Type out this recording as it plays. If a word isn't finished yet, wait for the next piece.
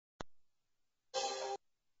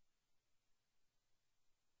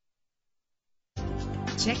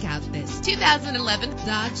Check out this 2011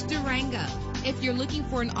 Dodge Durango. If you're looking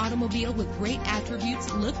for an automobile with great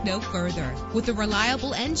attributes, look no further. With a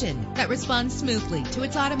reliable engine that responds smoothly to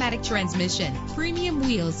its automatic transmission, premium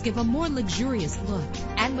wheels give a more luxurious look.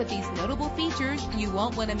 And with these notable features, you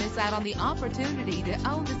won't want to miss out on the opportunity to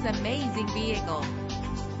own this amazing vehicle.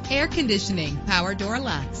 Air conditioning, power door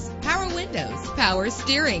locks, power windows, power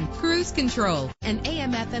steering, cruise control, and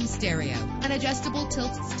AM/FM stereo, an adjustable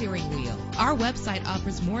tilt steering wheel. Our website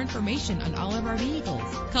offers more information on all of our vehicles.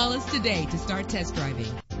 Call us today to start test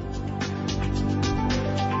driving.